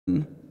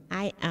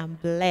I am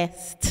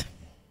blessed.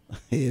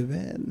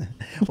 Amen.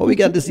 What we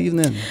got this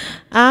evening?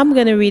 I'm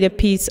going to read a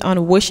piece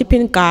on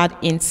worshiping God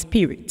in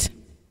spirit.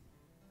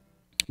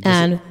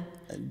 And,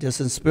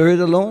 Just in spirit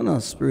alone or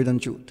spirit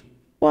and truth?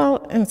 well,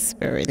 in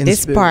spirit. In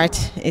This spirit.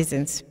 part is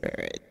in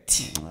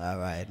spirit. All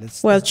right.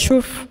 Well,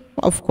 truth,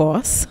 of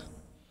course.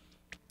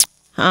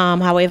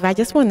 However, I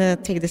just want to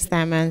take this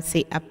time and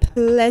say a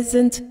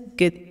pleasant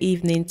good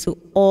evening to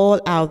all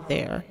out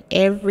there,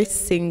 every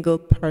single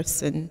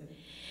person.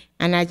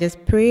 And I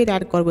just pray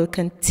that God will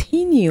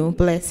continue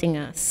blessing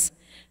us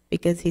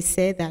because he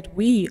said that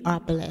we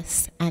are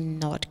blessed and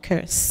not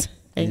cursed.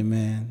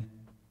 Amen.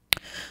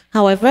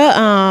 However,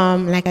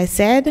 like I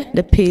said,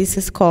 the piece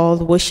is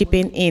called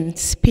Worshiping in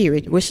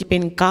Spirit,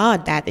 worshiping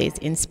God, that is,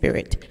 in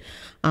spirit.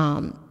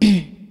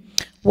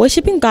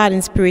 Worshiping God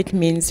in spirit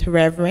means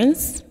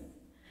reverence,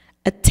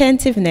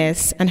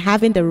 attentiveness, and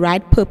having the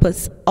right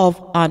purpose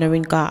of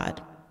honoring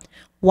God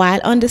while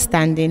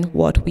understanding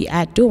what we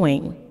are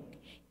doing.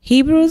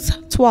 Hebrews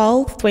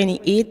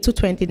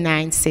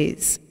 12:28-29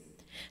 says,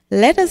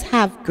 "Let us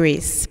have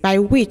grace by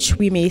which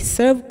we may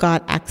serve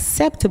God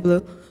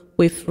acceptable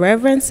with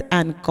reverence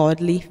and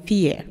godly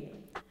fear.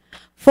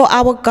 For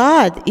our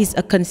God is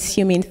a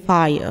consuming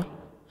fire.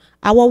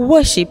 Our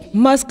worship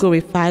must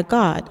glorify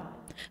God."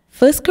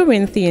 1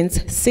 Corinthians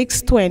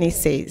 6:20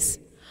 says,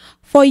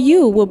 "For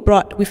you were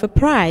bought with a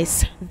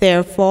price,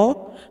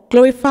 therefore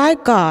glorify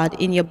God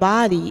in your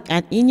body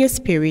and in your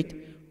spirit,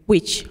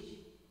 which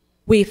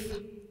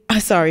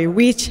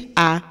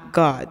are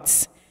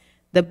God's."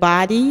 The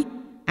body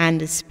and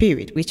the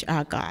spirit, which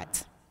are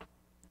God's.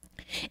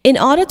 In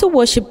order to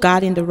worship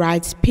God in the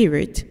right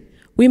spirit,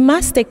 we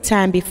must take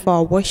time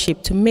before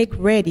worship to make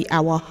ready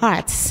our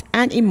hearts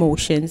and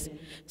emotions,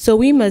 so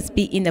we must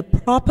be in a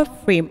proper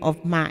frame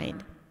of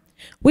mind.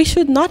 We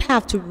should not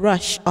have to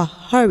rush or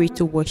hurry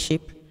to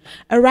worship,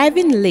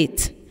 arriving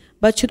late,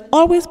 but should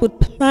always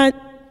plan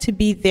to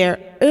be there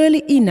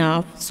early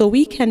enough so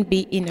we can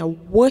be in a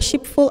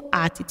worshipful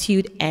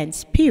attitude and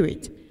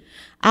spirit.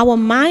 Our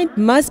mind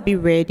must be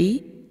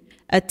ready,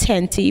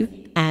 attentive,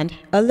 and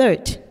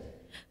alert.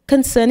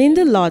 Concerning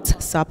the Lord's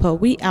Supper,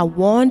 we are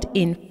warned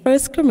in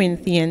 1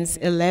 Corinthians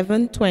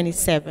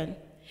 11:27.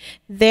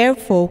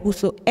 "Therefore,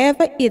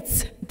 whosoever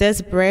eats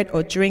this bread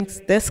or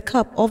drinks this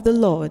cup of the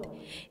Lord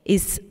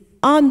is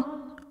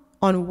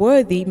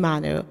unworthy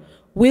manner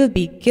will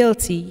be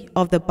guilty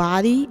of the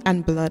body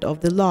and blood of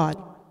the Lord."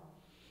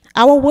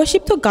 Our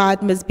worship to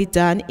God must be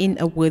done in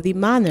a worthy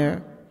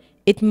manner.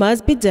 It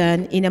must be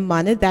done in a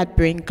manner that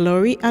brings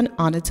glory and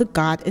honor to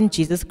God and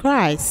Jesus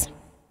Christ.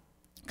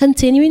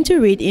 Continuing to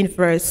read in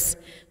verse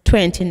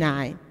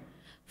 29,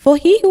 "For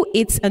he who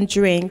eats and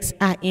drinks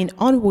in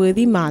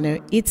unworthy manner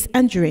eats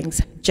and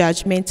drinks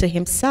judgment to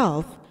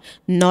himself,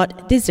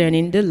 not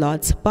discerning the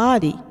Lord's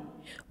body."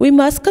 We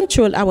must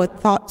control our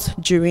thoughts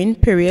during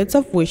periods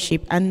of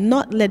worship and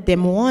not let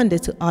them wander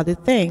to other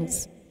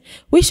things.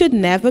 We should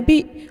never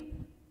be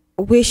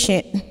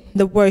wishing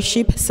the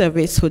worship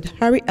service would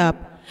hurry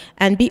up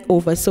and be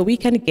over so we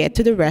can get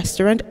to the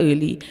restaurant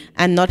early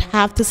and not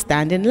have to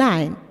stand in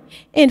line.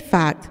 In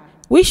fact,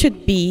 we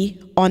should be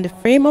on the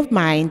frame of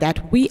mind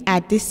that we are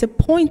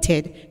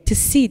disappointed to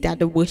see that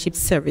the worship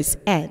service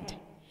end.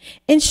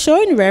 In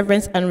showing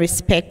reverence and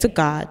respect to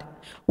God,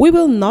 we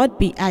will not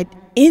be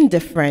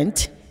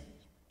indifferent,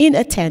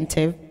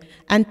 inattentive,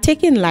 and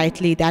taking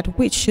lightly that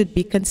which should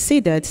be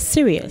considered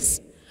serious.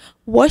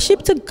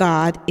 Worship to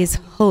God is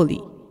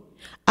holy.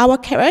 Our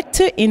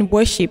character in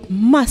worship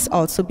must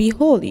also be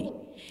holy.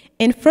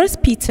 In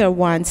 1 Peter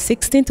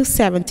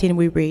 1:16-17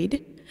 we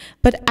read,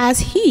 "But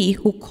as he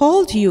who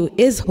called you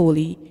is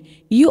holy,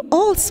 you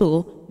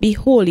also be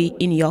holy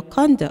in your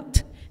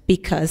conduct,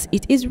 because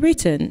it is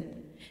written,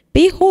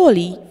 'Be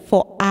holy,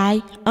 for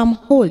I am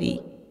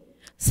holy.'"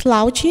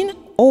 Slouching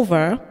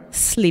over,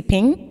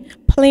 sleeping,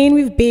 playing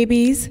with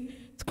babies,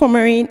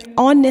 squammering,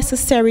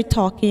 unnecessary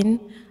talking,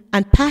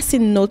 and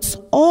passing notes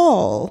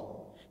all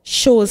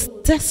shows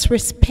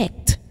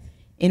disrespect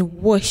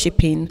in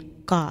worshiping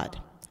God.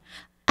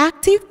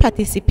 Active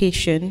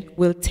participation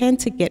will tend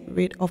to get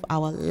rid of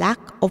our lack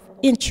of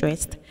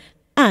interest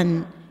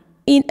and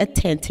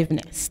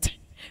inattentiveness.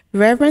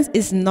 Reverence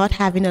is not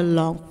having a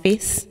long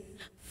face,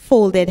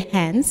 folded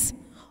hands,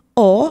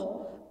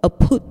 or a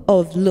put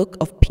of look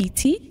of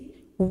pity.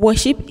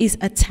 Worship is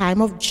a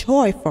time of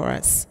joy for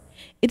us.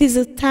 It is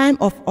a time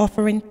of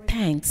offering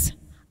thanks,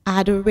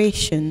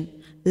 adoration,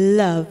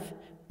 love,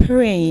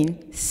 praying,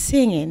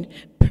 singing,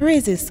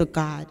 praises to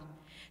God,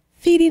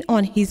 feeding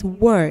on his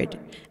word,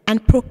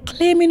 and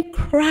proclaiming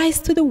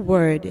Christ to the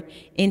world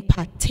in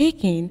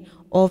partaking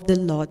of the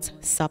Lord's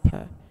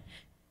Supper.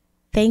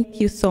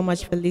 Thank you so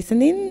much for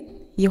listening.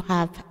 You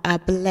have a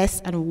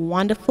blessed and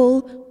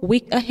wonderful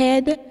week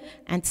ahead,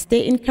 and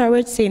stay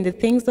encouraged, saying the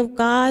things of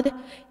God.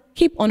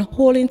 Keep on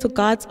holding to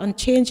God's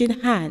unchanging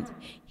hand.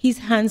 His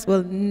hands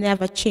will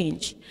never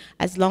change.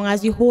 As long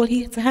as you hold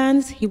his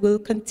hands, he will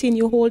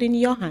continue holding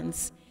your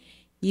hands.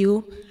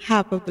 You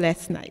have a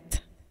blessed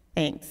night.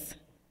 Thanks.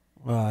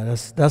 Wow,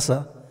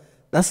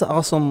 That's an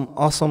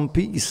awesome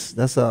piece.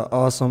 That's an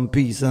awesome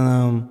piece.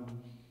 And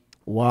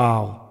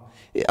wow.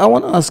 I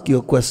want to ask you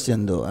a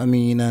question though. I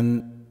mean,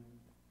 and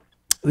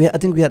I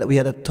think we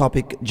had a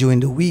topic during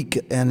the week,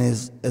 and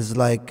is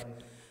like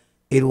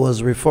it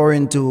was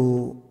referring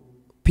to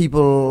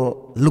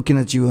people looking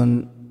at you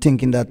and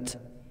thinking that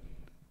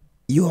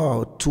you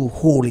are too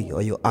holy,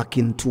 or you're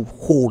acting too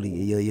holy.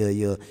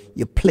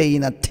 You're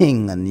playing a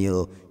thing, and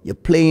you're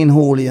playing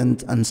holy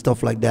and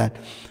stuff like that.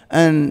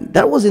 And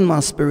that was in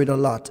my spirit a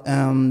lot.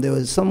 There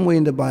was somewhere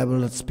in the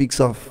Bible that speaks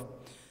of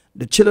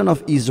the children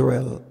of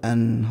Israel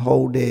and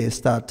how they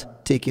start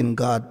taking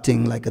God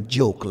thing like a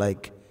joke,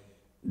 like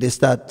they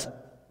start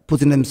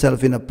putting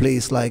themselves in a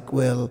place like,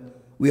 well,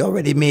 we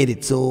already made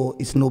it, so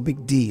it's no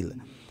big deal.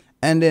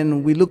 And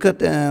then we look at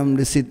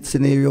the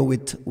scenario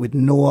with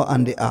Noah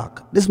and the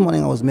ark. This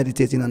morning I was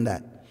meditating on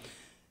that.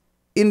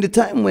 In the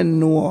time when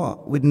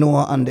with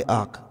Noah and the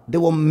ark,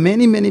 there were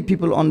many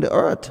people on the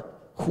earth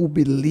who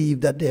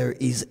believed that there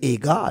is a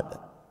God,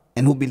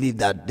 and who believed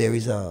that there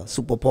is a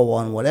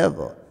superpower and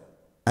whatever.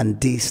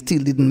 And they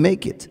still didn't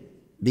make it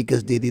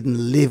because they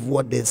didn't live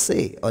what they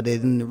say, or they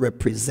didn't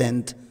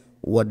represent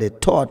what they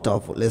thought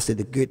of. Let's say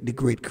the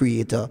great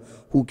creator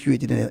who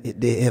created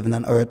the heaven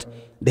and earth.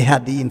 They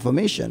had the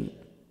information,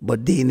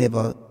 but they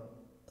never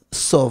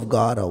serve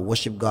God or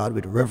worship God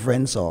with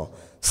reverence, or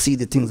see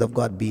the things of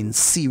God being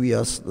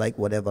serious, like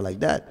whatever like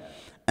that.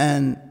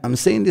 And I'm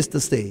saying this to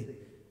say,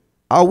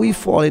 are we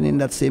falling in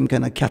that same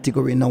kind of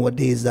category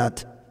nowadays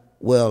that,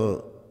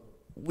 well,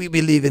 we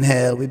believe in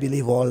hell, we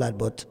believe all that,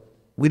 but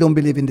we don't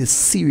believe in the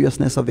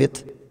seriousness of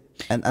it,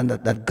 and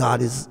that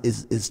God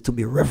is to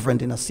be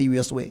reverent in a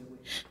serious way?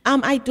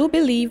 I do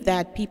believe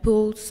that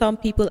some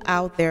people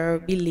out there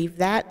believe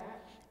that,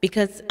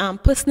 because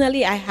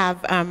personally I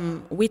have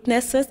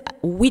witnessed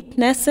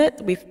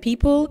it with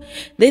people.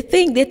 They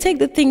take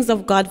the things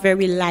of God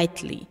very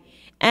lightly,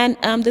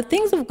 and the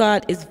things of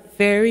God is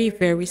very,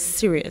 very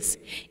serious.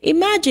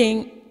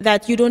 Imagine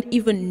that you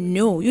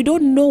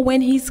don't know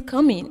when he's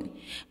coming.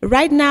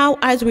 Right now,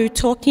 as we're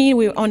talking,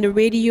 we're on the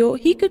radio,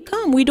 he could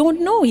come. We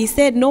don't know. He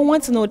said no one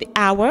to know the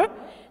hour,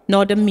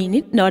 nor the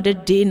minute, nor the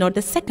day, nor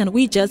the second.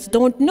 We just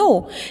don't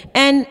know.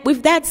 And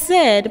with that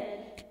said,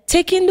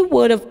 taking the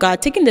word of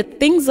God, taking the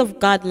things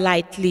of God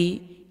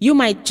lightly, you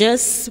might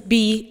just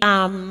be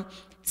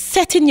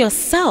setting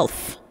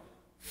yourself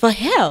for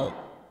hell.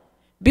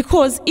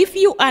 Because if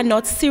you are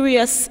not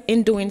serious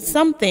in doing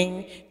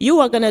something, you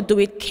are going to do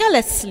it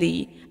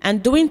carelessly.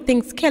 And doing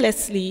things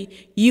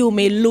carelessly, you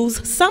may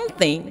lose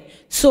something.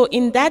 So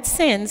in that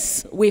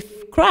sense,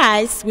 with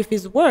Christ, with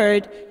his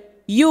word,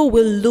 you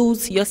will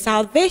lose your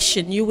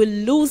salvation. You will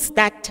lose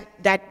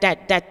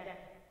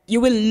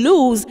you will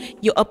lose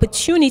your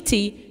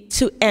opportunity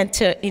to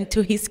enter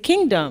into his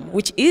kingdom,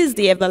 which is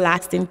the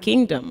everlasting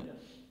kingdom.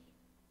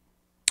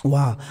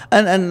 Wow.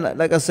 And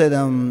like I said,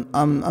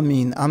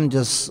 I'm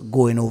just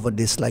going over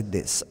this like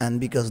this. And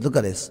because look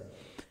at this.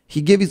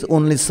 He gave his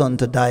only son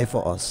to die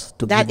for us.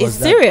 That is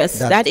serious.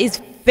 That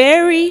is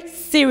very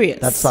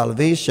serious. That's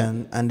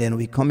salvation. And then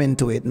we come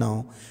into it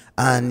now.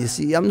 And you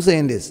see, I'm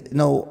saying this,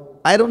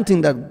 I don't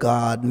think that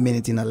God meant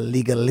it in a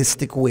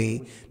legalistic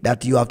way,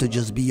 that you have to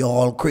just be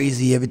all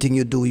crazy. Everything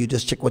you do, you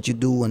just check what you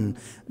do. And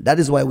that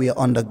is why we are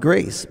under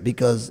grace,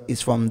 because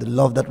it's from the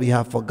love that we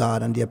have for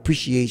God and the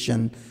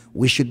appreciation.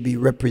 We should be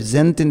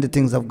representing the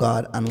things of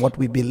God and what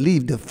we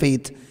believe, the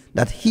faith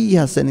that he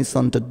has sent his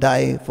son to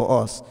die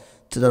for us,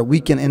 so that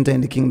we can enter in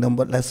the kingdom.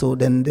 But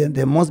then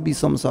there must be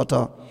some sort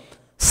of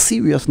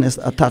seriousness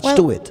attached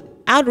to it.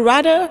 I'd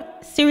rather,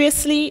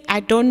 seriously,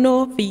 I don't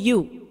know for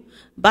you,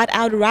 but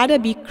I'd rather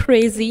be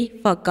crazy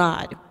for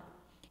God.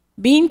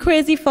 Being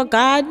crazy for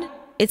God,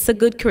 it's a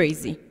good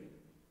crazy,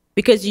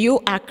 because you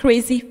are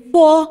crazy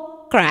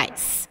for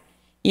Christ,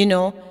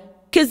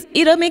 because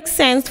it don't make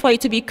sense for you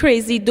to be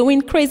crazy,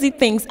 doing crazy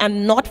things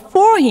and not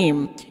for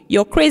him.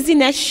 Your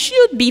craziness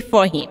should be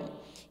for him.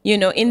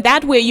 In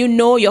that way,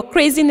 your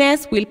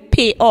craziness will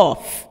pay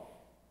off.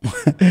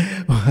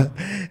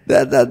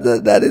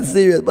 that is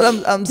serious.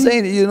 But I'm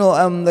saying,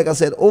 like I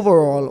said,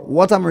 overall,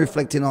 what I'm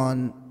reflecting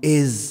on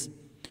is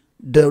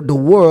the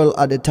world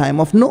at the time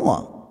of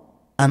Noah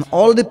and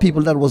all the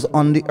people that was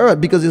on the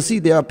earth. Because you see,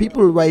 there are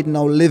people right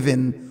now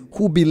living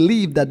who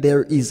believe that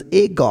there is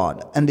a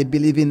God, and they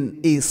believe in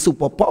a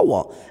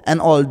superpower. And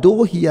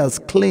although he has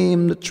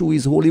claimed through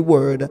his holy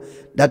word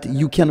that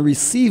you can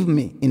receive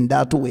me in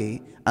that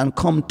way and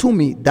come to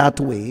me that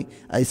way,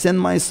 I send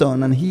my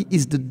son and he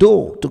is the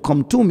door to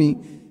come to me.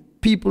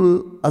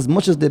 People, as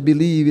much as they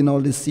believe in all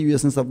the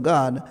seriousness of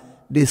God,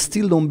 they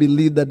still don't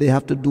believe that they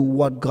have to do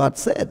what God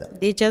said.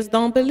 They just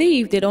don't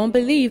believe. They don't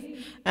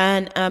believe.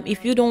 And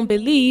if you don't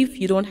believe,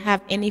 you don't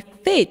have any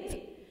faith,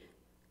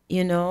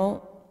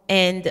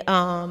 And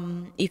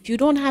if you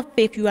don't have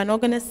faith, you are not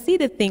going to see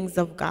the things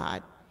of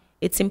God.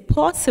 It's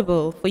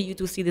impossible for you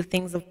to see the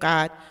things of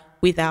God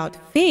without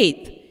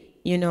faith.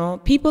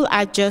 People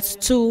are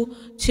just too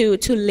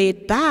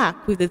laid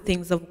back with the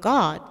things of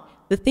God.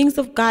 The things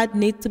of God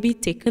need to be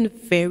taken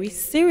very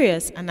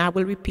serious, and I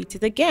will repeat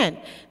it again.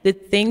 The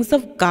things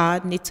of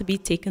God need to be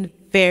taken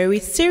very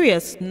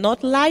serious,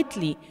 not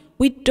lightly.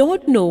 We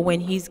don't know when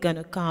he's going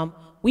to come.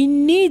 We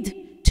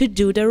need to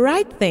do the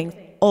right things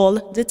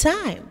all the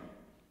time.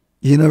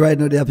 You know, right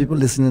now there are people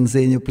listening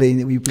saying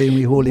we playing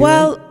with holy.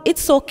 Well, right?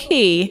 it's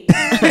okay.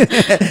 I'm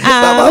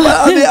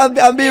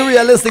being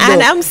realistic.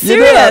 And though. I'm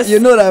serious. You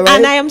know that, right?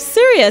 And I am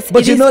serious.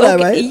 But you know that,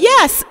 right?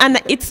 Yes,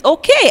 and it's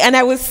okay. And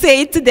I will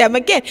say it to them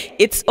again.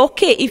 It's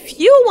okay. If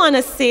you want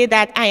to say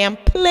that I am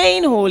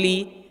plain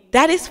holy,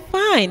 that is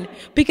fine.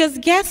 Because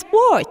guess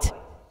what?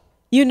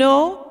 You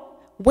know,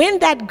 when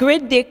that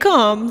great day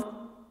comes,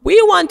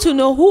 we want to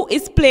know who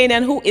is plain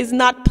and who is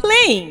not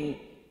plain.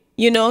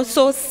 You know,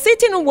 so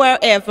sitting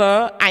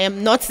wherever, I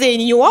am not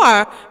saying you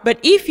are, but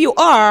if you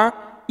are,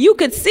 you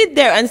could sit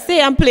there and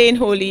say I'm plain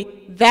holy.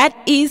 That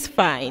is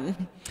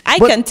fine. I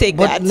can take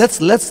that. But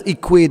let's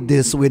equate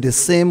this with the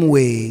same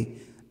way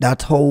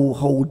that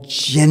how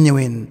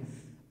genuine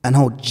and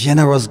how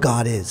generous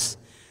God is.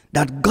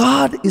 That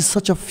God is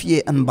such a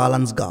fair and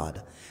balanced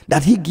God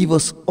that He gives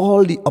us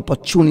all the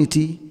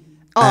opportunity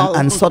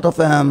and sort of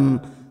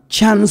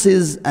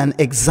chances and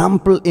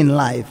example in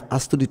life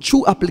as to the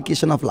true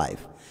application of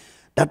life.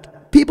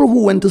 That people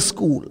who went to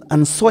school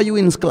and saw you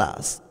in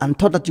class and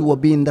thought that you were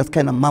being that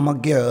kind of mama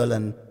girl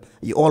and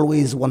you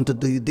always want to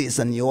do this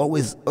and you're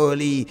always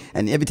early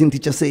and everything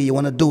teachers say you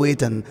want to do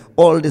it and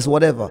all this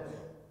whatever.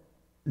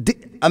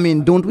 I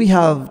mean, don't we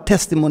have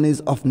testimonies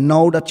of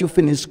now that you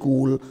finished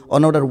school or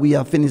now that we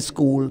have finished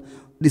school,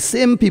 the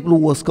same people who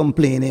was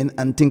complaining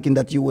and thinking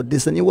that you were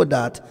this and you were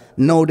that,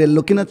 now they're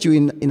looking at you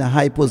in a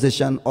high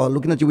position or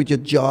looking at you with your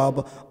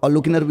job or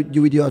looking at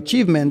you with your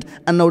achievement,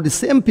 and now the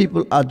same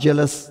people are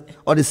jealous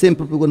or the same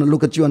people are going to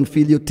look at you and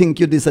feel you think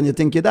you're this and you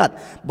think you're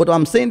that. But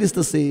I'm saying this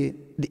to say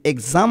the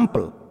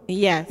example.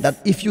 Yes. That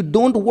if you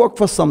don't work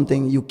for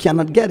something, you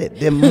cannot get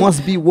it. There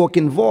must be work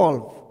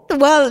involved.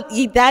 Well,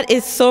 that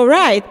is so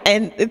right.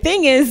 And the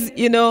thing is,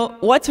 you know,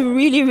 what's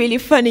really, really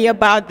funny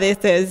about this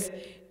is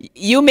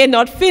you may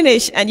not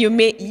finish and you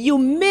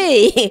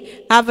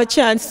may have a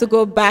chance to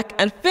go back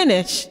and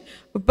finish.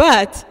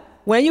 But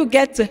when you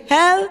get to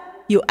hell,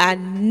 you are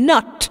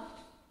not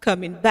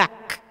coming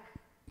back.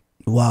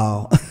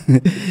 Wow.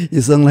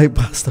 You sound like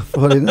Pastor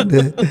Foreigner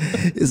there.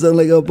 You sound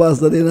like a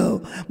pastor, you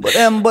know.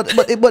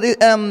 But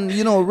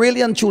you know,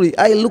 really and truly,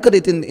 I look at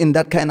it in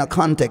that kind of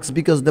context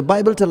because the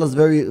Bible tells us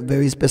very,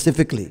 very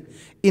specifically.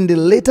 In the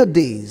later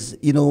days,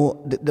 you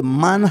know, the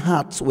man's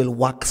hearts will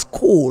wax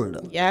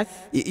cold. Yes.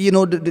 You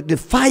know, the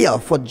fire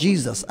for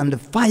Jesus and the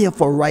fire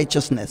for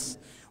righteousness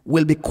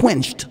will be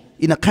quenched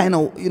in a kind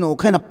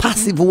of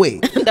passive way.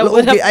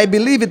 Okay, I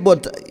believe it,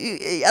 but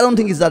I don't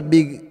think it's that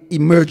big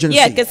emergency.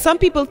 Yeah, because some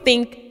people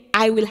think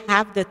I will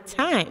have the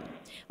time.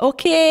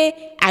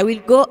 Okay, I will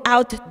go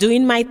out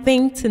doing my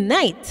thing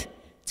tonight.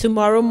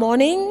 Tomorrow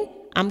morning,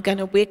 I'm going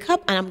to wake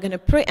up and I'm going to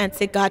pray and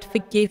say, God,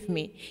 forgive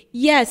me.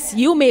 Yes,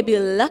 you may be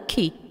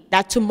lucky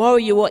that tomorrow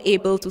you were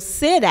able to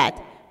say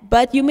that,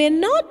 but you may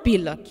not be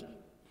lucky.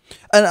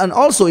 And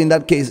also in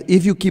that case,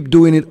 if you keep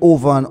doing it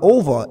over and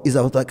over, it's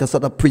like a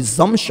sort of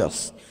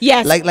presumptuous.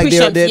 Yes, like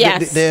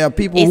there are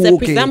people it's who a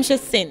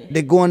presumptuous sin.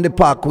 They go on the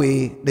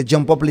parkway, they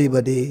jump up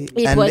Labor Day,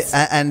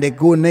 and they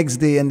go next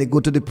day and they go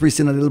to the priest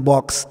in a little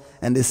box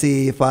and they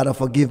say, Father,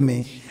 forgive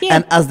me. Yeah.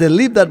 And as they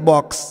leave that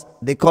box,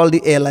 they call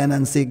the airline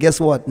and say, guess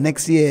what?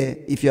 Next year,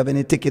 if you have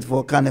any ticket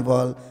for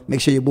Carnival,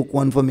 make sure you book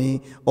one for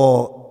me,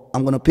 or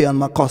I'm going to pay on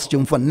my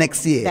costume for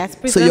next year.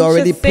 That's so you're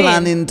already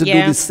planning to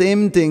do the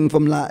same thing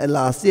from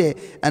last year.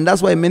 And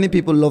that's why many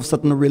people love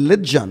certain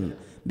religion,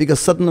 because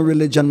certain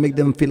religion make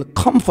them feel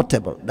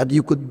comfortable that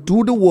you could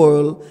do the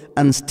world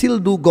and still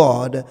do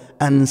God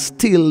and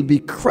still be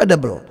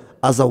credible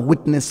as a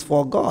witness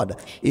for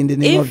God in the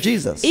name of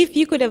Jesus. If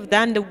you could have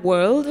done the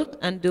world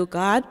and do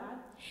God,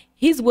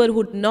 His word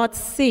would not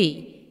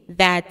say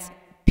that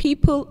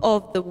people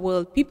of the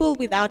world, people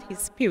without His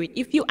Spirit,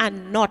 if you are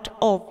not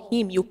of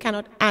Him, you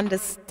cannot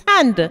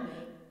understand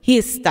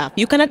His stuff.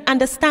 You cannot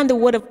understand the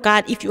word of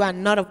God if you are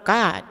not of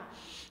God.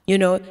 You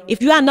know,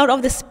 if you are not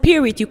of the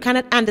Spirit, you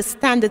cannot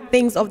understand the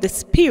things of the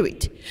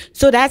Spirit.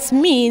 So that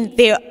means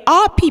there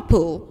are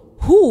people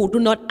who do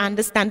not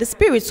understand the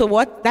Spirit. So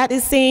what that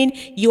is saying,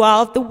 you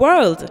are of the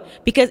world.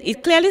 Because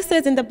it clearly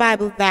says in the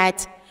Bible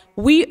that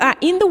we are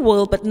in the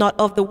world, but not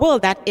of the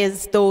world. That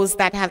is those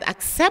that have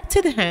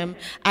accepted Him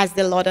as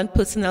the Lord and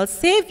personal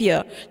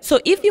Savior. So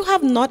if you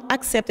have not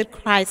accepted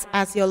Christ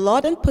as your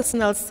Lord and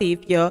personal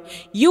Savior,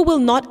 you will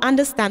not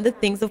understand the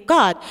things of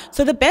God.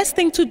 So the best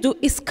thing to do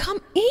is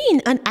come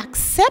in and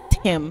accept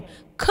Him.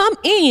 Come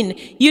in.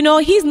 You know,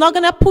 He's not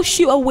going to push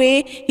you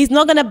away. He's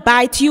not going to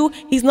bite you.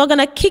 He's not going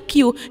to kick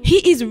you.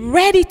 He is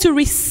ready to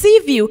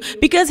receive you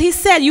because He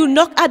said, you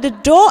knock at the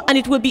door and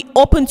it will be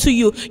open to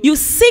you. You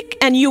seek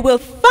and you will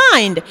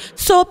find.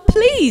 So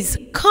please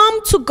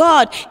come to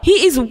God.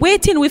 He is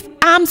waiting with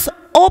arms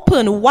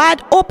open,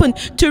 wide open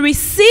to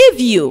receive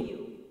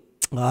you.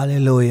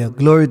 Hallelujah.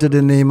 Glory to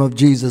the name of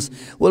Jesus.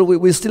 Well,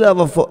 we still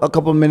have a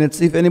couple minutes.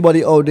 If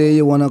anybody out there,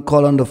 you want to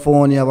call on the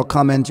phone, you have a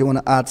comment, you want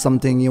to add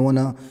something, you want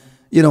to,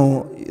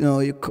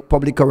 you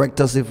probably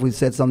correct us if we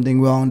said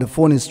something wrong. The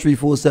phone is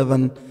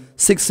 347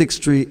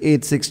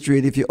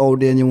 663-8638 if you're out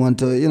there and you want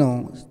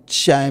to,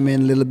 chime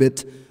in a little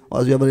bit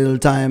as we have a little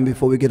time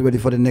before we get ready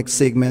for the next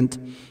segment.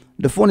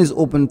 The phone is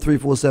open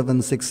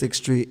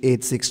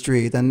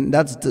 347-663-8638, and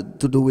that's to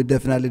do with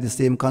definitely the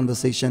same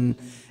conversation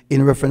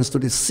in reference to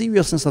the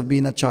seriousness of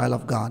being a child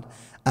of God.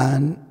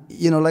 And,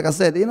 like I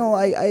said,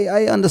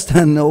 I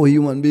understand how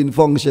human being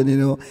function,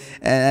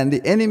 and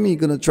the enemy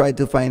going to try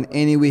to find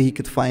any way he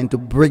could find to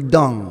break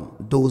down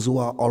those who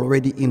are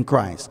already in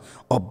Christ,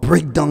 or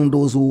break down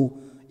those who,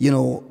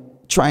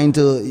 trying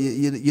to,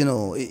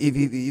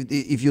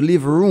 if you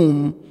leave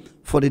room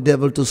for the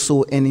devil to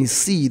sow any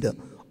seed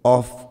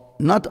of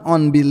not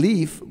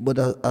unbelief, but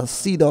a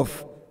seed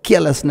of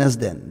carelessness,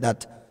 then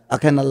that a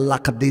kind of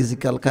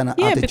lackadaisical kind of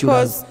attitude.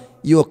 Because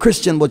you're a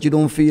Christian, but you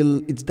don't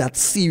feel it's that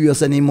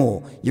serious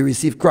anymore. You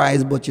receive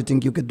Christ, but you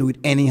think you could do it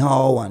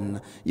anyhow.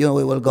 And,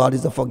 well, God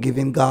is a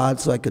forgiving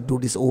God, so I could do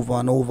this over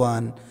and over.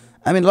 And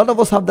I mean, a lot of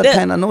us have that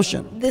kind of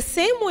notion. The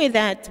same way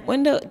that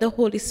when the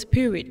Holy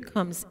Spirit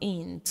comes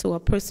in to a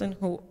person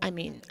who,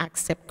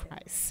 accept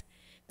Christ,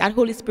 that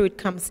Holy Spirit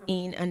comes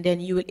in, and then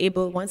you will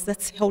able, once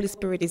that Holy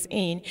Spirit is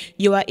in,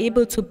 you are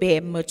able to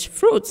bear much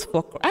fruits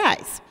for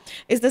Christ.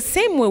 It's the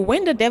same way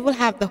when the devil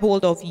have the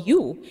hold of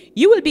you,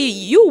 you will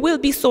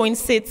be sowing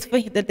seeds for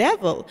the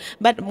devil.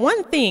 But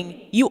one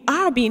thing, you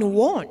are being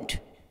warned.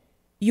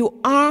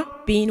 You are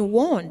being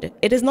warned.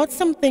 It is not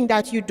something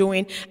that you're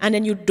doing and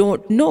then you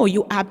don't know.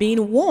 You are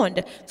being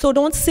warned. So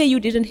don't say you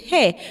didn't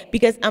hear,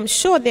 because I'm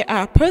sure there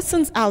are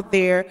persons out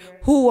there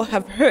who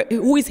have heard,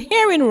 who is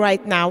hearing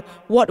right now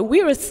what we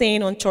are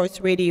saying on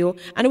Choice Radio,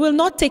 and will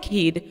not take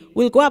heed.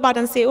 Will go about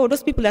and say, oh,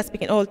 those people are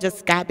speaking, oh,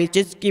 just garbage,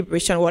 just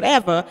gibberish and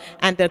whatever,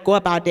 and they'll go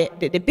about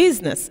the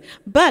business.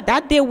 But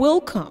that day will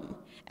come,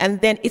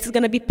 and then it's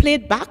going to be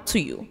played back to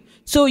you.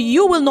 So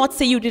you will not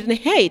say you didn't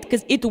hear it,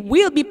 because it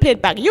will be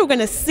played back. You're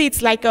gonna see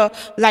it's like a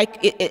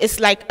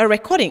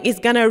recording. It's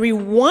gonna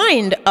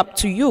rewind up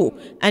to you,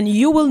 and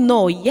you will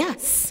know.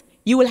 Yes,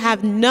 you will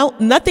have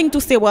nothing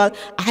to say. Well,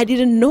 I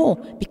didn't know,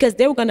 because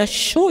they were gonna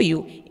show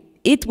you.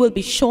 It will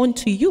be shown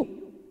to you.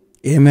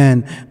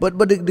 Amen. But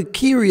the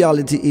key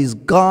reality is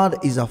God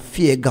is a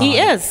fair God. He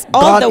is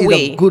all the way. God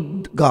is a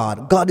good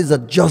God. God is a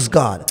just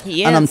God.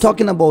 He is. And I'm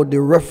talking about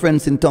the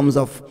reference in terms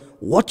of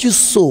what you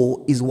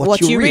sow is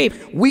what you reap.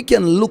 We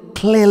can look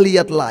clearly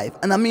at life.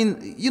 And I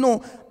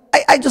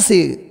just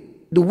say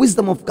the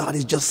wisdom of God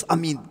is just,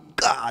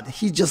 God,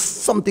 he's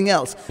just something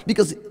else.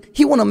 Because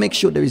he want to make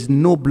sure there is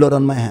no blood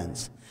on my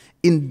hands.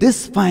 In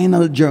this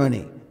final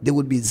journey, there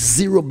would be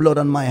zero blood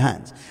on my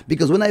hands.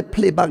 Because when I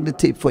play back the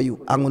tape for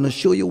you, I'm going to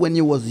show you when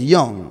you was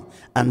young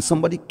and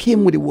somebody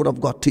came with the word of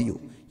God to you,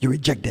 you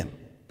reject them.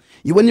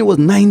 When you was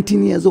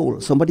 19 years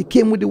old, somebody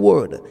came with the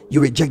word,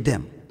 you reject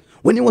them.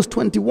 When you was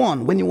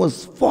 21, when you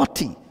was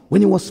 40,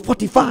 when you was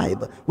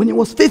 45, when you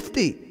was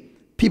 50,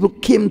 people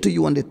came to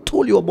you and they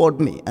told you about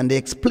me, and they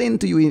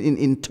explained to you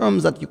in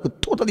terms that you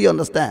could totally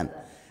understand,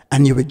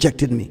 and you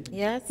rejected me.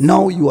 Yes.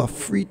 Now you are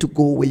free to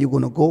go where you're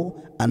going to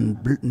go, and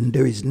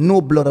there is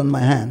no blood on my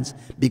hands,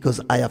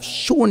 because I have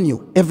shown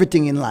you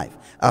everything in life.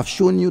 I've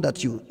shown you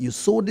that you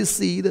sowed this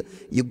seed,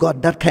 you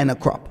got that kind of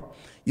crop.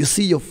 You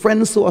see your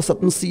friends sow a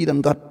certain seed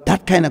and got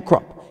that kind of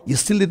crop. You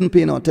still didn't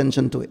pay no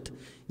attention to it.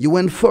 You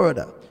went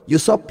further. You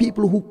saw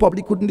people who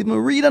probably couldn't even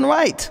read and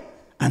write,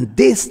 and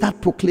they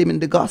start proclaiming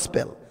the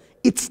gospel.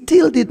 It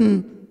still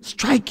didn't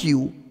strike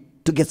you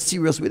to get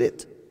serious with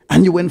it,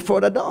 and you went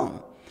further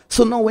down.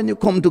 So now when you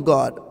come to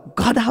God,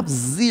 God have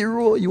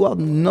zero, you have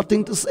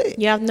nothing to say.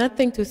 You have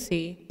nothing to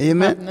say.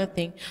 Amen. You have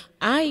nothing.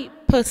 I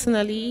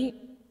personally,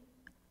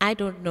 I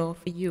don't know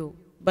for you,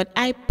 but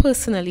I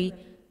personally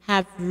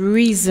have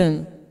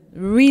reasons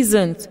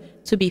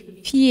to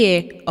be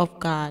fear of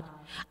God.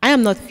 I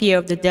am not fear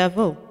of the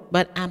devil,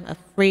 but I'm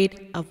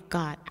afraid of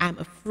God. I'm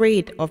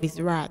afraid of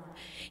his wrath.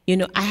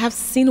 I have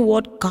seen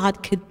what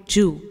God could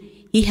do.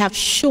 He have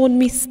shown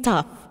me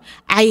stuff.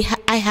 I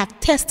have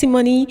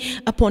testimony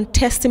upon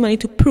testimony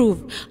to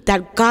prove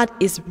that God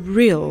is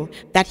real,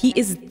 that he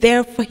is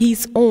there for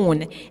his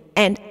own.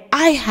 And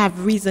I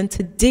have reason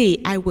today,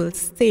 I will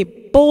say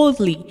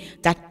boldly,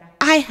 that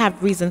I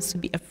have reasons to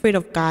be afraid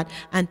of God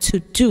and to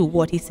do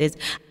what he says.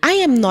 I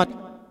am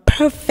not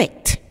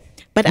perfect,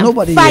 but I'm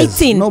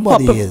fighting for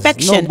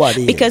perfection,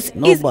 because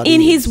in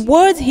his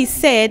words he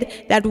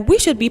said that we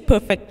should be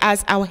perfect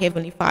as our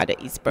Heavenly Father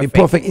is perfect. Be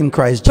perfect in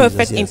Christ Jesus.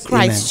 Perfect in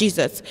Christ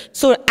Jesus.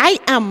 So I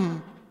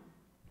am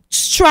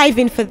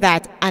striving for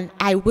that, and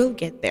I will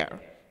get there.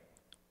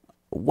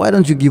 Why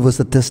don't you give us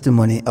a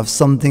testimony of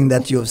something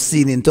that you have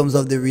seen in terms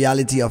of the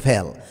reality of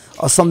hell,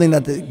 or something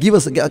that give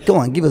us a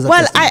testimony.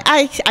 Well,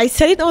 I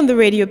said it on the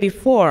radio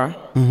before.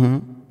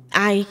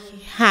 I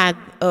had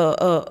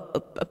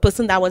a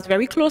person that was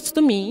very close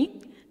to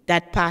me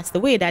that passed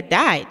away, that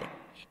died.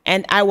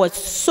 And I was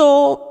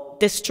so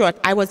distraught.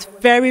 I was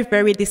very,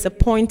 very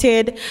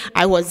disappointed.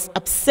 I was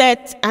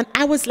upset. And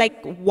I was like,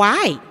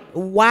 why?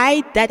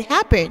 Why that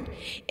happened?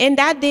 And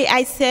that day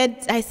I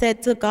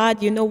said to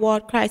God, you know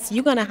what, Christ,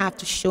 you're going to have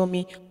to show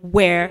me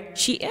where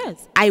she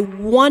is. I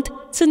want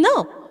to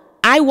know.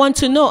 I want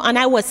to know. And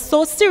I was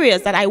so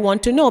serious that I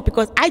want to know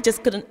because I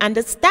just couldn't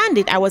understand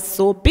it. I was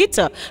so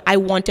bitter. I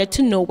wanted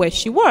to know where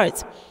she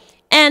was.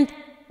 And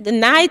the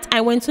night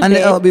I went to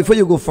bed. Before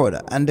you go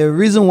further, and the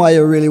reason why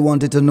you really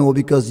wanted to know,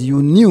 because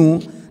you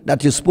knew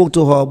that you spoke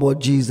to her about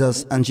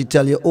Jesus and she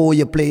tell you, oh,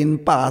 you're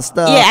playing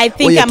pastor. Yeah, I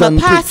think I'm a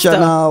pastor.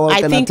 Now,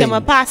 I think I'm a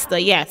pastor,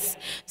 yes.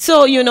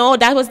 So, you know,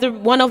 that was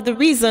one of the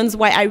reasons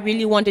why I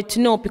really wanted to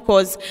know,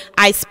 because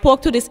I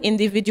spoke to this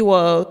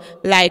individual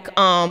like,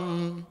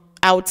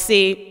 I would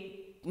say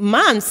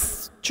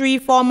months,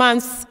 3-4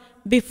 months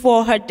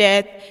before her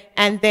death.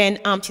 And then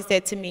she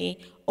said to me,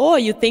 oh,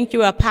 you think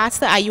you're a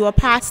pastor? Are you a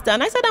pastor?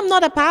 And I said, I'm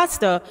not a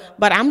pastor,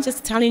 but I'm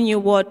just telling you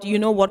what, you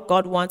know, what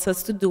God wants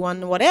us to do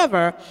and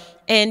whatever.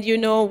 And, you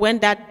know, when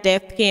that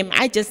death came,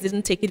 I just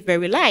didn't take it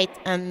very light.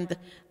 And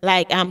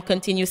like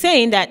continue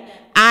saying that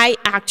I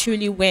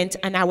actually went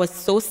and I was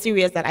so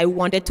serious that I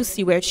wanted to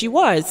see where she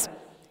was.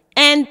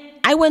 And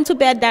I went to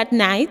bed that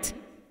night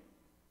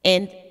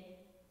and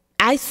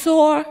I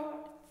saw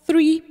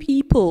 3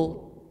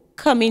 people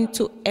coming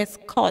to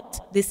escort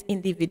this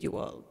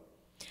individual.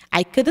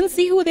 I couldn't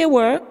see who they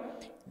were.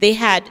 They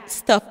had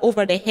stuff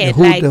over their head,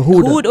 the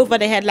hood over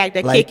their head, like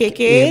the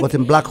KKK. Yeah, but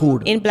in black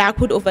hood. In black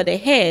hood over their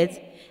heads.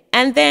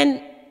 And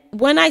then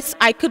when I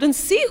couldn't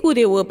see who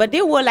they were, but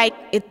they were like,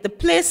 the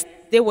place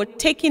they were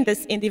taking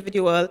this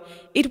individual,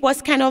 it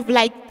was kind of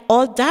like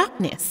all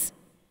darkness.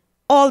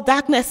 All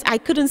darkness. I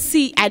couldn't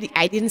see.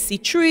 I didn't see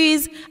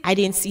trees. I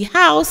didn't see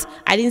house.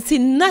 I didn't see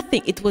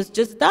nothing. It was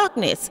just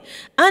darkness.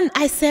 And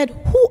I said,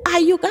 who are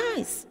you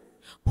guys?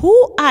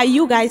 Who are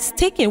you guys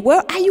taking?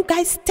 Where are you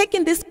guys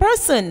taking this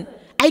person?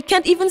 I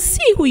can't even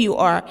see who you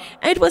are.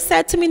 And it was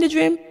said to me in the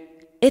dream,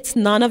 it's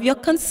none of your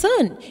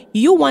concern.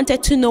 You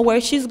wanted to know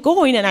where she's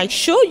going, and I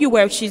showed you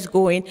where she's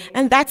going,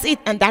 and that's it.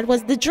 And that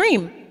was the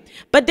dream.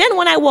 But then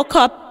when I woke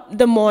up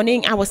the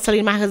morning, I was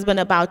telling my husband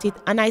about it,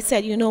 and I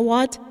said, you know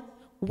what?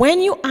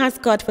 When you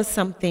ask God for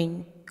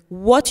something,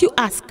 what you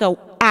ask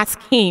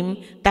him,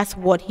 that's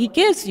what he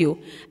gives you.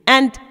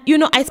 And, you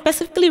know, I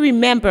specifically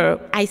remember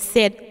I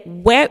said,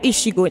 where is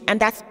she going? And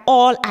that's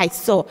all I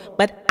saw.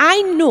 But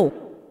I know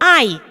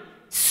I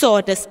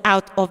saw this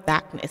out of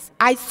darkness.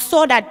 I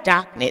saw that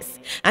darkness.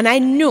 And I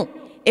knew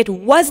it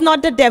was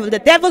not the devil. The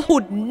devil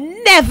would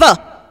never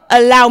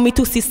allow me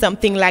to see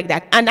something like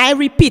that. And I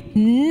repeat,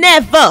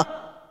 never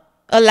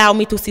allow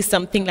me to see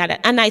something like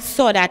that. And I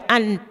saw that.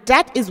 And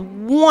that is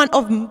one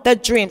of the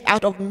dreams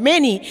out of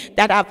many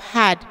that I've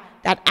had,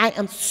 that I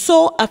am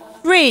so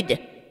afraid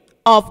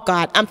of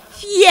God. I'm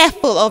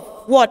fearful of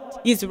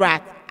what his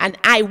wrath. And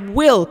I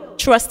will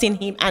trust in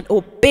him and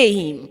obey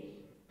him.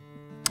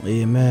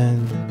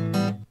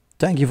 Amen.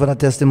 Thank you for that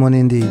testimony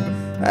indeed.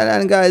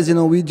 And guys, you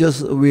know, we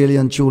just really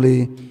and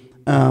truly,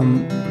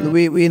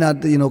 we're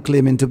not, you know,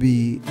 claiming to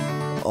be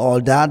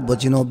all that,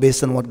 but, you know,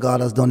 based on what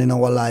God has done in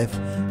our life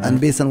and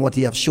based on what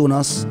he has shown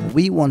us,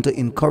 we want to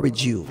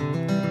encourage you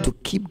to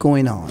keep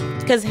going on.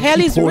 Because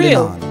hell is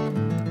real.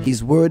 On.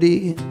 He's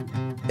worthy.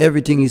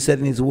 Everything he said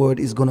in his word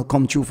is going to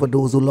come true for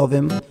those who love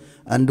him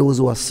and those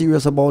who are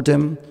serious about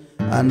him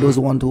and those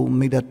who want to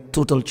make that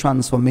total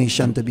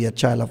transformation to be a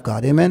child of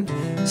God. Amen.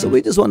 So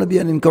we just want to be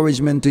an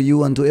encouragement to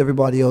you and to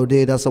everybody out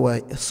there. That's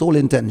our sole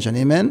intention.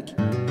 Amen.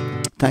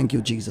 Thank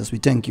you, Jesus. We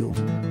thank you.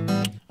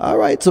 All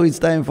right. So it's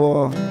time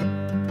for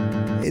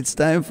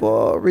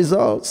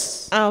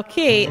results.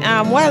 Okay.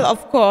 Well,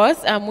 of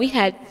course, we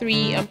had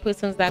 3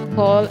 persons that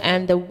called,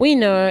 and the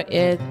winner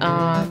is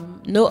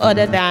no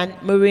other than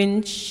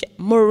Maureen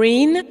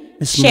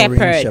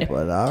Shepherd.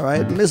 All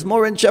right, Miss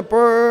Maureen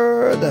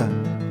Shepherd.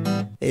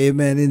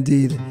 Amen,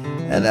 indeed.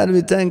 And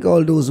we thank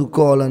all those who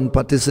call and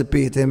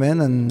participate.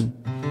 Amen. And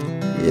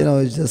you know,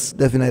 it's just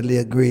definitely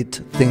a great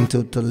thing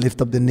to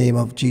lift up the name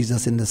of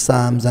Jesus in the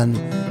Psalms and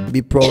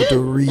be proud to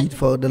read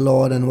for the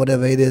Lord and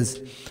whatever it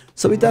is.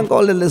 So we thank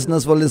all the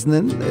listeners for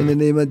listening. In the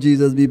name of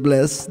Jesus, be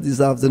blessed this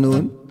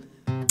afternoon.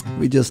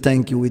 We just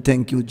thank you. We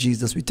thank you,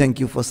 Jesus. We thank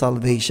you for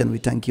salvation. We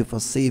thank you for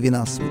saving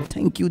us. We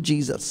thank you,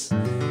 Jesus.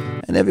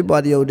 And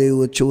everybody out there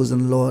who have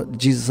chosen Lord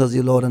Jesus as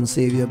your Lord and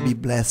Savior, be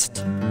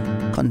blessed.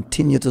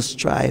 Continue to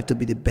strive to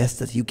be the best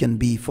that you can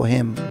be for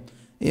him.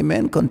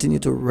 Amen. Continue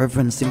to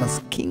reverence him as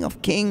King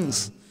of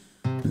Kings,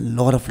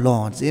 Lord of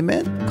Lords.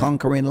 Amen.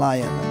 Conquering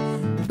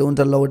Lion. Don't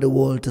allow the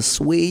world to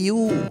sway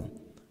you,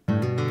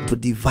 to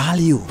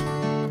devalue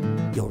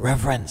your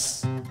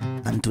reverence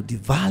and to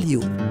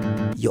devalue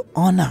your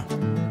honor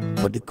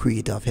for the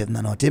Creator of heaven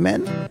and earth.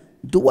 Amen.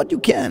 Do what you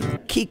can.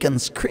 Kick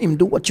and scream.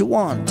 Do what you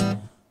want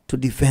to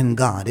defend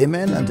God.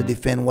 Amen. And to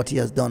defend what he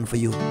has done for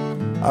you.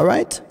 All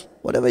right.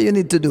 Whatever you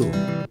need to do.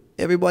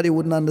 Everybody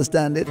wouldn't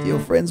understand it. Your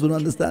friends wouldn't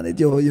understand it.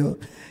 Your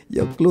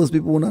close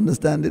people wouldn't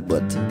understand it.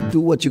 But do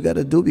what you got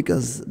to do,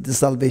 because the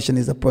salvation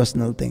is a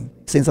personal thing.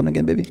 Saying something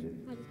again, baby?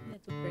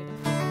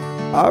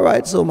 All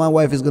right. So my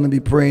wife is going to be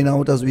praying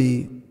out as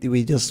we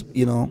just,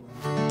 you know,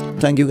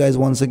 thank you guys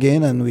once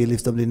again, and we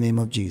lift up the name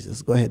of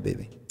Jesus. Go ahead,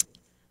 baby.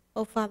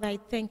 Oh, Father, I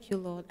thank you,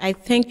 Lord. I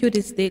thank you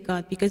this day,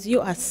 God, because you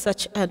are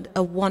such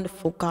a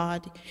wonderful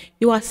God.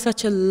 You are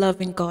such a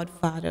loving God,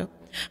 Father.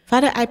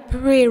 Father, I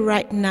pray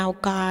right now,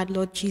 God,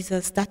 Lord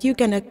Jesus, that you're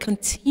going to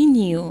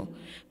continue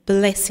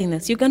blessing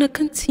us. You're going to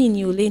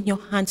continue laying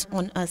your hands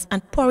on us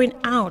and pouring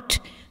out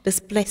this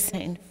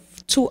blessing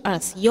to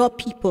us, your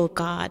people,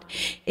 God.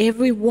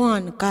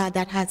 Everyone, God,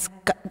 that has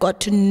got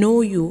to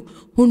know you,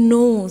 who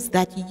knows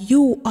that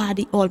you are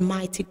the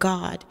Almighty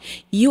God.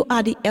 You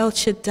are the El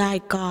Shaddai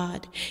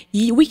God.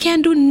 We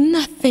can do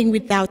nothing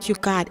without you,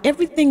 God.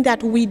 Everything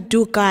that we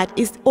do, God,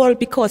 is all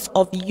because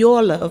of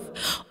your love,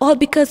 all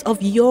because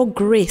of your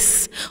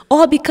grace,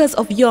 all because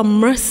of your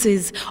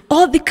mercies,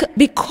 all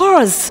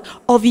because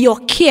of your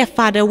care,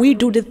 Father. We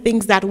do the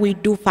things that we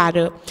do,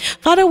 Father.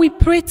 Father, we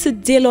pray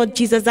today, Lord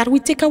Jesus, that we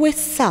take away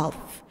self.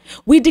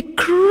 We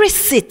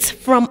decrease it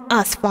from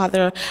us,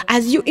 Father,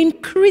 as you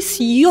increase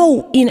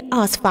you in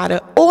us,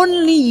 Father.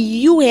 Only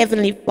you,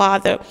 Heavenly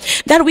Father,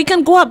 that we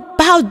can go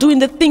about doing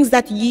the things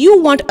that you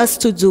want us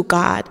to do,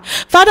 God.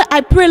 Father,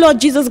 I pray,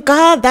 Lord Jesus,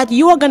 God, that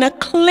you are going to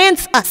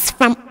cleanse us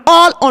from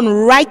all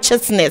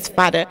unrighteousness,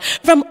 Father,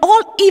 from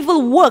all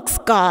evil works,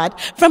 God,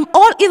 from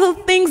all evil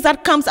things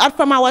that comes out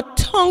from our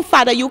tongue,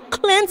 Father. You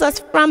cleanse us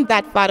from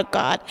that, Father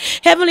God.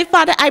 Heavenly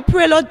Father, I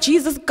pray, Lord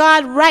Jesus,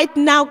 God, right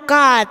now,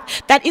 God,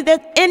 that if there's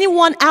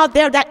anyone out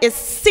there that is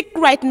sick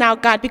right now,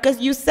 God, because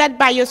you said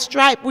by your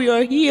stripe we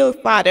are healed,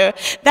 Father,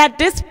 that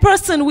this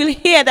person will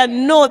hear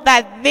and know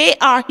that they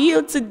are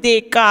healed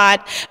today, God.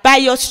 By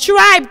your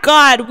stripe,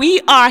 God, we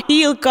are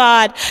healed,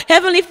 God.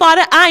 Heavenly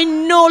Father, I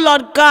know,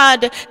 Lord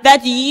God,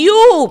 that you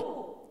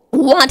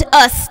want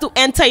us to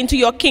enter into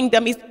your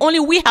kingdom. It's only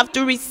we have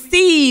to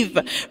receive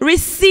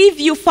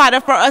you,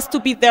 Father, for us to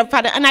be there,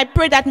 Father. And I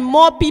pray that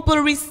more people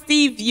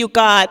receive you,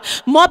 God.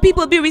 More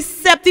people be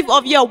receptive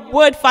of your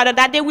word, Father,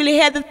 that they will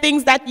hear the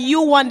things that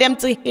you want them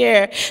to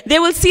hear. They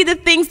will see the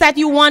things that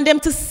you want them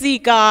to see,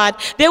 God.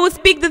 They will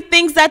speak the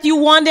things that you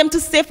want them to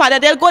say, Father.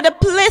 They'll go the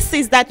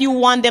places that you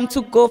want them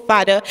to go,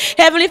 Father.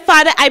 Heavenly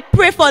Father, I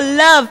pray for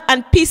love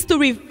and peace to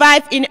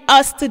revive in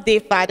us today,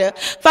 Father.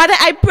 Father,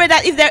 I pray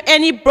that if there are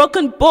any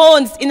broken bones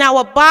in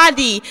our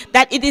body,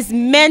 that it is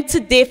meant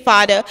today,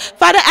 Father.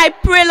 Father, I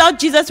pray, Lord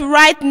Jesus,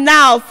 right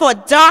now for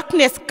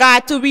darkness,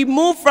 God, to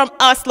remove from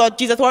us, Lord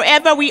Jesus,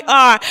 wherever we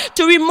are,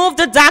 to remove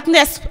the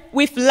darkness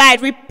with light,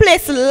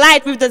 replace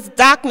light with this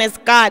darkness,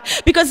 God,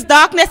 because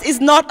darkness is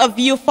not of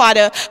you,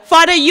 Father.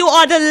 Father, you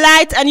are the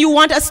light and you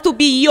want us to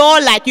be your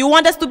light. You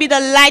want us to be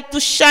the light to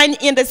shine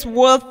in this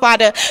world,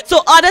 Father,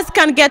 so others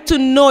can get to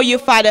know you,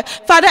 Father.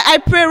 Father, I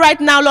pray right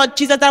now, Lord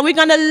Jesus, that we're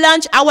going to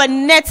launch our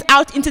nets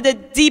out into the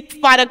deep,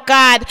 Father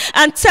God,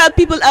 and tell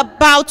people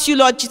about you,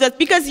 Lord Jesus,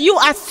 because you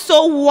are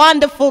so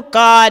wonderful,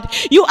 God.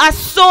 You are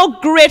so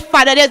great,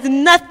 Father. There's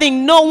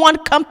nothing, no one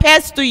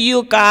compares to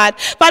you, God.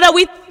 Father,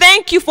 we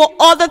thank you for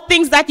all the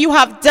things that you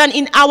have done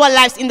in our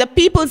lives, in the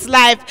people's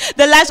lives,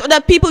 the lives of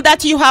the people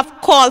that you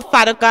have called,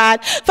 Father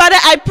God. Father,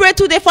 I pray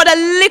today for the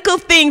little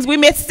things. We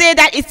may say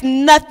that it's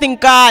nothing,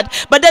 God,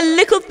 but the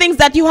little things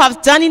that you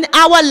have done in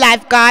our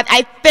life, God,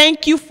 I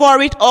thank you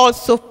for it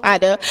also,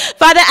 Father.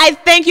 Father, I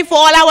thank you for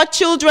all our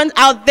children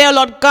out there,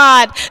 Lord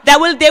God,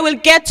 that they will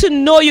get to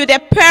know you, their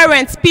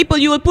parents, people.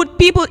 You will put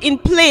people in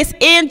place,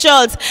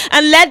 angels,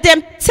 and let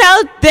them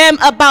tell them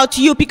about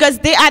you, because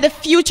they are the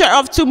future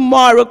of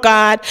tomorrow,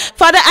 God.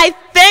 Father, I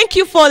thank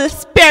you for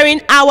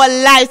sparing our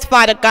lives,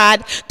 Father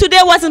God. Today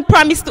wasn't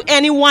promised to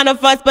any one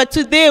of us, but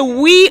today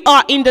we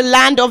are in the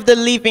land of the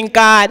living,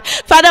 God.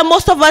 Father,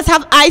 most of us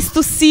have eyes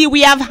to see,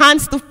 we have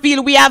hands to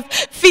feel, we have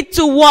feet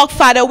to walk,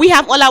 Father. We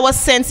have all our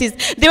senses.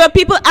 There are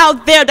people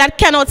out there that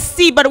cannot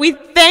see, but we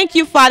thank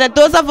you, Father.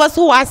 Those of us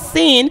who are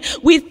seeing,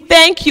 we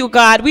thank you,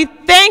 God. We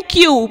thank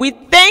you. We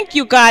thank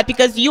you, God,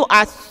 because you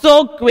are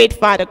so great,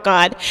 Father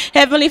God.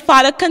 Heavenly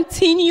Father,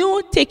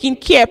 continue taking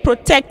care,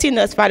 protecting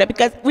us, Father,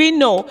 because we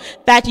know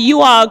that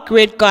you are a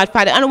great God,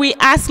 Father. And we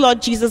ask,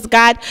 Lord Jesus,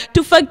 God,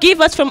 to forgive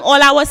us from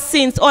all our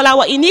sins, all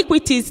our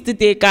iniquities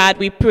today, God,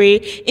 we pray,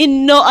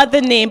 in no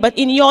other name but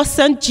in your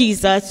Son,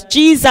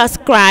 Jesus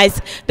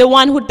Christ, the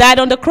one who died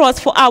on the cross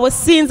for our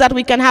sins, that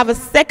we can have a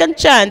second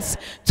chance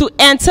to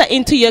enter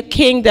into your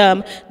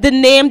kingdom, the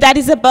name that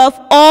is above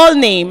all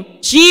name,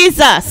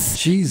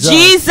 Jesus.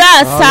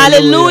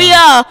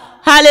 Hallelujah.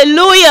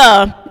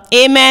 Hallelujah.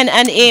 Amen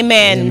and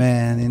amen.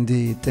 Amen,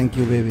 indeed. Thank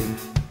you, baby.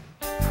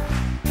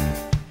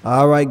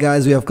 All right,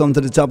 guys, we have come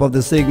to the top of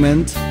the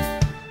segment.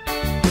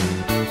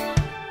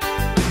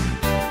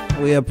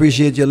 We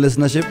appreciate your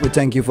listenership. We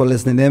thank you for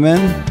listening.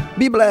 Amen.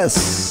 Be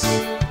blessed.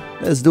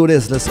 Let's do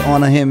this. Let's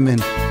honor him in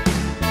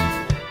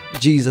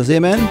Jesus.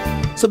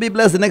 Amen. So be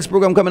blessed. The next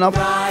program coming up,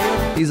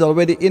 he's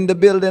already in the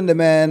building, the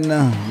man,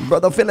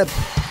 Brother Philip.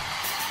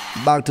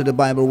 Back to the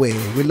Bible way.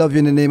 We love you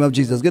in the name of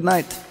Jesus. Good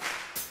night.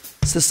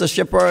 Sister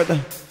Shepherd,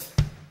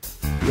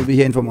 you'll be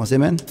hearing from us.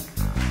 Amen.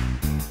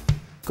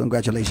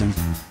 Congratulations.